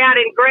to give it out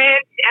in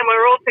grants, and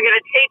we're also going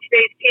to teach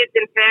these kids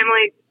and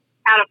families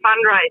how to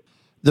fundraise.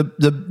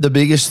 The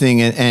biggest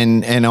thing,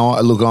 and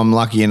I'm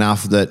lucky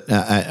enough that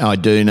I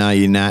do know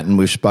you, Nat, and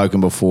we've spoken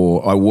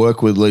before. I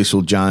work with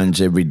Liesl Jones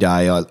every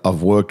day.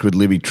 I've worked with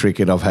Libby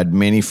Trickett. I've had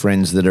many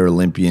friends that are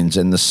Olympians,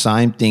 and the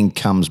same thing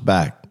comes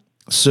back.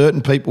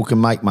 Certain people can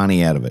make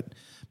money out of it,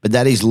 but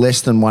that is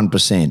less than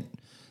 1%.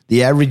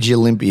 The average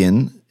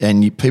Olympian,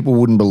 and people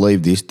wouldn't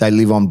believe this, they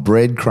live on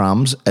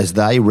breadcrumbs as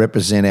they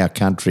represent our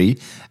country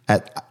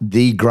at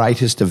the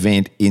greatest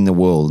event in the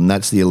world, and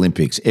that's the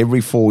Olympics.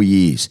 Every 4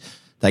 years,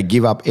 they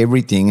give up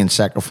everything and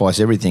sacrifice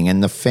everything.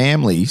 And the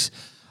families,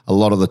 a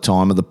lot of the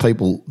time, are the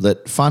people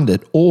that fund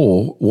it,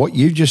 or what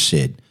you just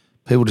said,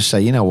 people just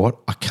say, you know what,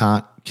 I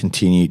can't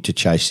continue to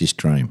chase this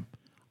dream.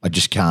 I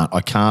just can't.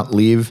 I can't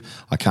live.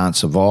 I can't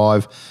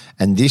survive.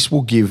 And this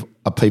will give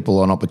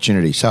people an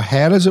opportunity. So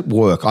how does it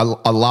work? I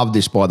love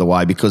this, by the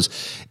way, because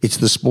it's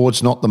the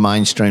sports, not the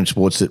mainstream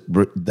sports,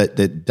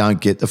 that don't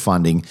get the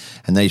funding,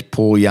 and these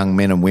poor young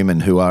men and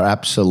women who are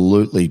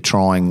absolutely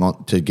trying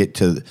to get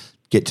to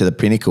the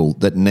pinnacle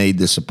that need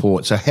the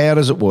support. So how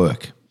does it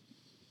work?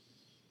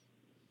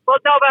 Well,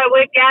 Dobbo,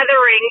 we're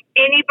gathering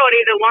anybody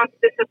that wants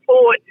to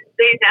support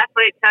these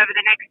athletes over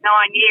the next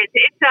 9 years.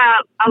 It's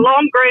a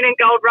long green and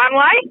gold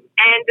runway,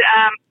 and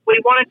we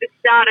wanted to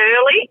start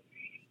early.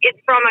 It's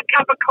from a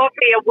cup of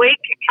coffee a week,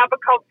 a cup of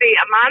coffee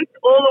a month,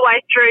 all the way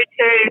through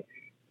to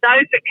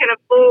those that can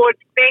afford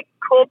big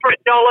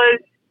corporate dollars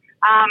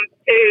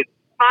to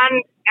fund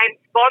and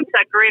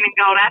sponsor green and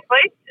gold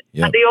athletes,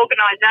 the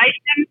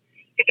organisation,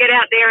 to get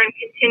out there and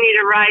continue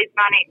to raise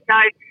money. So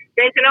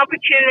there's an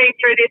opportunity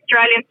through the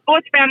Australian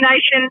Sports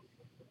Foundation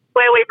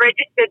where we've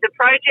registered the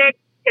project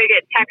to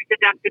get tax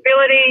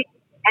deductibility.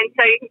 And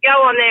so you can go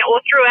on there, or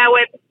through our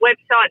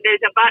website,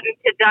 there's a button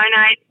to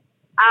donate.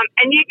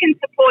 And you can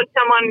support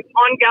someone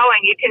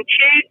ongoing. You can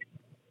choose,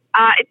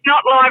 it's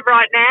not live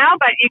right now,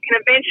 but you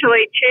can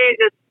eventually choose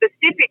a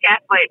specific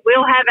athlete.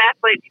 We'll have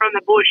athletes from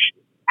the bush.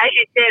 As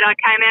you said, I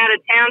came out of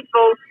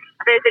Townsville.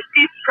 There's a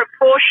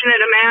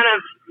disproportionate amount of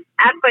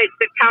athletes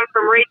that come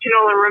from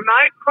regional and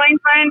remote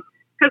Queensland,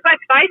 because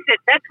let's face it,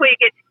 that's where you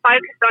get to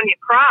focus on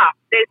your craft.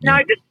 There's no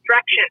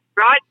distractions,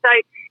 right? So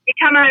you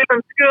come home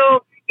from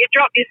school, you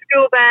drop your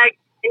school bag,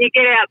 and you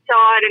get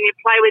outside and you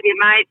play with your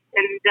mates.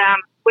 And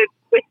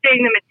we're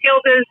seeing the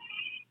Matildas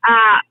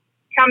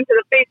come to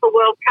the FIFA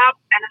World Cup,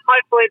 and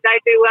hopefully they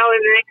do well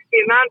in the next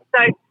few months.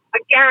 So I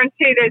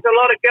guarantee there's a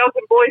lot of girls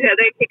and boys out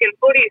there kicking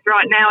footies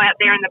right now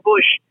out there in the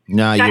bush.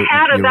 No, so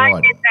how do they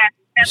get that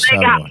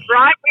leg up,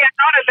 right? We are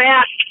not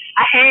about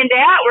a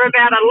handout, we're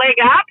about a leg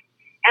up,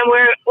 and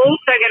we're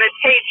also going to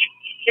teach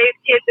these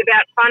kids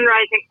about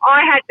fundraising.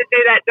 I had to do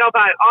that,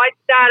 Dobbo.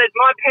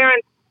 My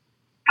parents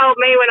told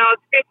me when I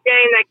was 15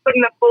 they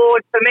couldn't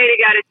afford for me to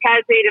go to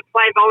Tassie to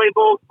play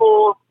volleyball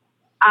for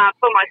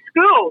my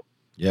school.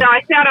 Yep. So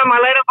I sat on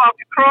my letterbox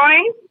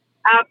crying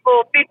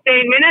for 15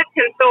 minutes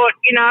and thought,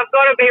 I've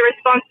got to be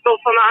responsible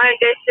for my own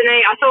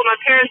destiny. I thought my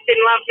parents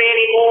didn't love me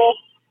anymore.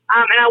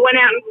 And I went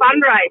out and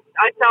fundraised.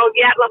 I sold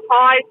Yatla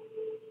pies.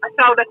 I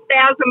sold $1,000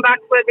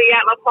 worth of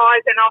Yatla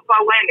pies, and off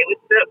I went. It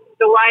was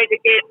the way to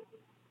get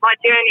my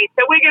journey.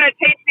 So we're going to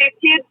teach these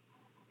kids,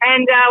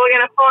 and we're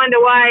going to find a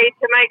way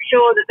to make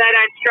sure that they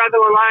don't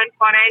struggle alone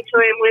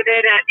financially, and we're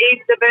there to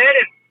ease the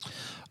burden.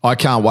 I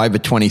can't wait for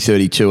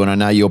 2032, and I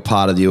know you're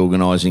part of the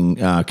organising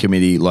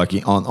committee, like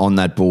on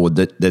that board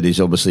that is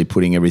obviously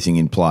putting everything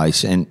in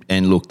place. And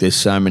look, there's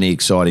so many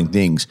exciting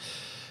things.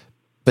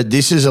 But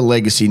this is a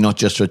legacy not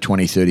just for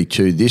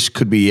 2032. This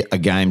could be a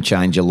game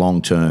changer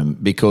long term,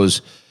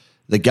 because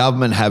the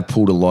government have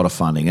pulled a lot of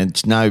funding, and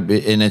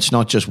it's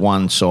not just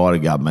one side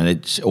of government;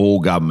 it's all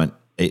government.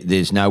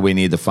 There's nowhere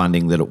near the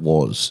funding that it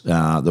was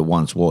that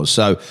once was.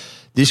 So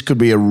this could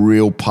be a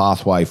real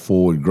pathway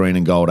forward, green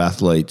and gold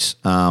athletes.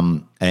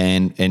 And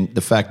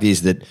the fact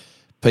is that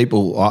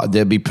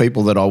there'd be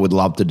people that I would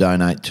love to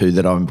donate to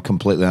that I'm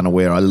completely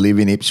unaware. I live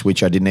in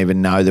Ipswich. I didn't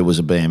even know there was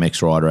a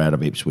BMX rider out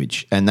of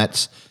Ipswich, and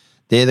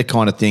they're the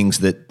kind of things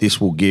that this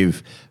will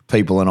give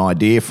people an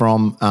idea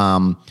from.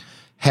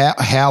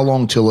 How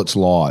long till it's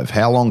live?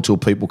 How long till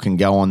people can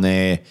go on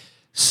there,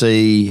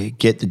 see,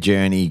 get the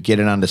journey, get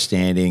an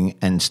understanding,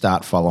 and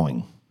start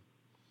following?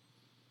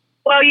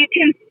 Well, you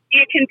can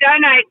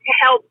donate to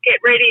help get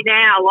ready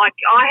now. Like,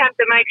 I have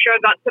to make sure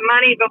I've got some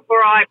money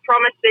before I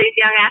promise these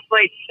young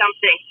athletes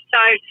something. So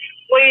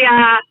we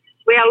are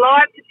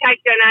live to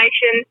take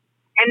donations,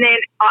 and then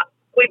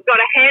we've got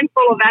a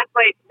handful of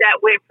athletes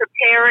that we're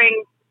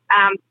preparing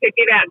to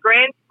give out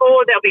grants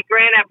for. There'll be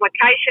grant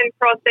application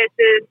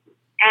processes,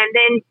 and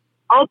then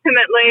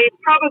ultimately,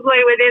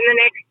 probably within the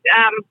next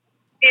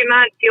few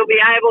months, you'll be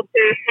able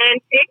to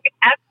handpick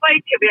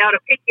athletes. You'll be able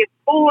to pick your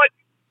sport.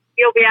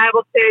 You'll be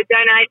able to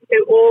donate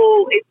to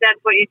all if that's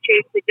what you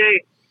choose to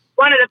do.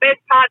 One of the best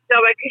parts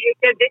of it, because you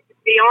said this is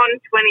beyond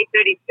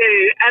 2032,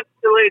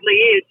 absolutely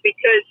is,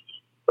 because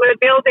we're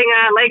building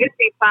a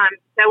legacy fund.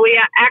 So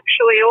we are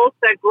actually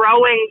also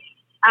growing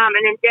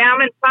an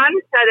endowment fund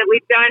so that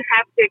we don't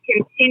have to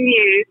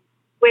continue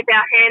with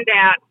our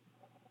handout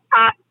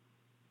past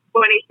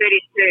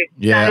 2032.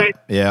 Yeah,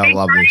 I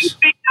love this.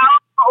 Big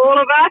goal for all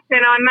of us,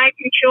 and I'm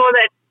making sure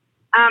that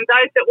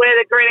those that wear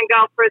the green and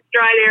gold for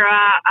Australia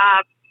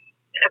are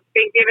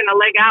been given a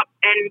leg up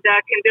and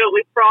can do it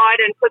with pride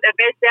and put their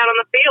best out on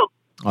the field.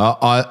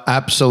 I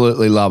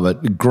absolutely love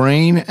it.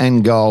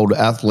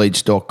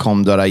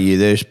 greenandgoldathletes.com.au.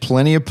 There's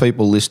plenty of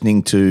people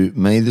listening to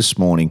me this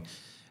morning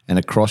and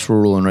across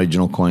rural and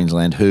regional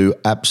Queensland who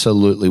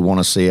absolutely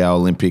want to see our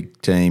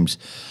Olympic teams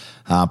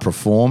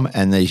perform,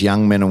 and these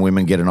young men and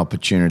women get an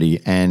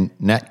opportunity. And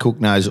Nat Cook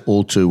knows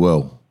all too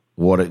well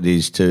what it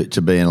is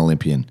to be an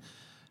Olympian.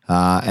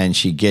 And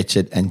she gets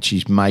it, and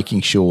she's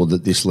making sure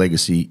that this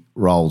legacy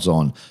rolls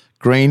on.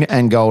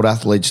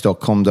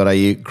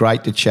 greenandgoldathletes.com.au.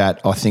 Great to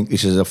chat. I think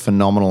this is a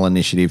phenomenal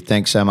initiative.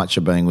 Thanks so much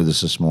for being with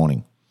us this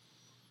morning.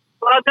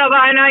 Well, Dobbo,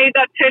 I know you've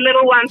got two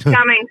little ones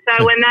coming,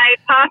 so when they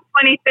pass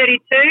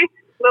 2032,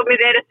 we'll be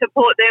there to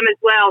support them as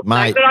well.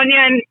 Mate, so good on you.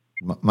 And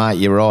mate,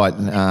 you're right.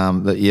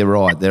 You're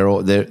right.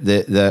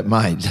 They're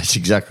mate. That's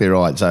exactly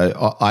right.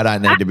 So I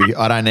don't need to be.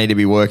 I don't need to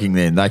be working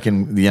then. They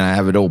can,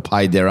 have it all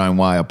paid their own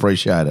way. I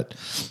appreciate it.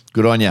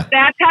 Good on you.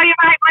 Now, I tell you,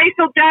 mate,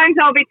 Liesl Jones,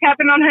 I'll be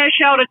tapping on her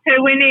shoulder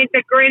too. We need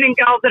the green and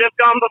gold that have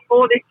gone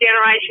before this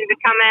generation to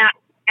come out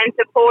and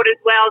support as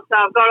well. So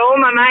I've got all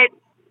my mates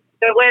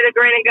that wear the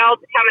green and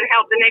gold to come and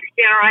help the next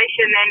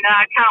generation, and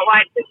I can't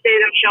wait to see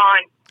them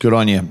shine. Good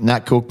on you.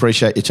 Nat Cook,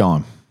 appreciate your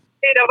time.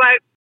 See you,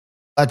 Dobbo.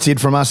 That's it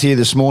from us here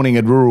this morning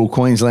at Rural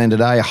Queensland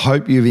Today. I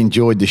hope you've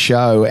enjoyed the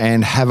show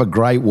and have a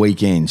great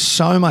weekend.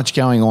 So much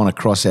going on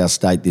across our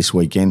state this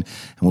weekend,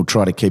 and we'll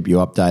try to keep you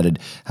updated.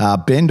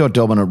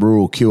 Ben.Dobbin at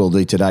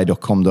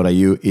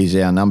ruralqldtoday.com.au is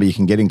our number. You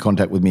can get in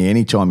contact with me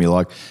anytime you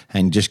like,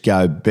 and just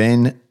go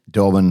Ben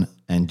Dobbin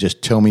and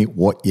just tell me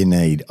what you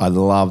need. I'd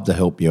love to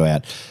help you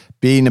out.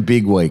 Be in a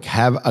big week.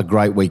 Have a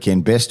great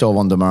weekend. Best of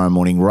on tomorrow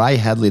morning. Ray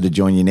Hadley to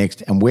join you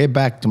next. And we're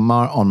back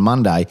tomorrow on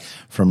Monday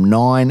from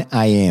 9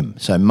 a.m.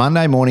 So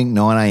Monday morning,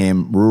 9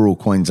 a.m, Rural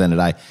Queensland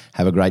Today.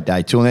 Have a great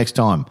day. Till next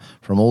time,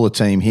 from all the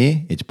team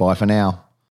here, it's bye for now.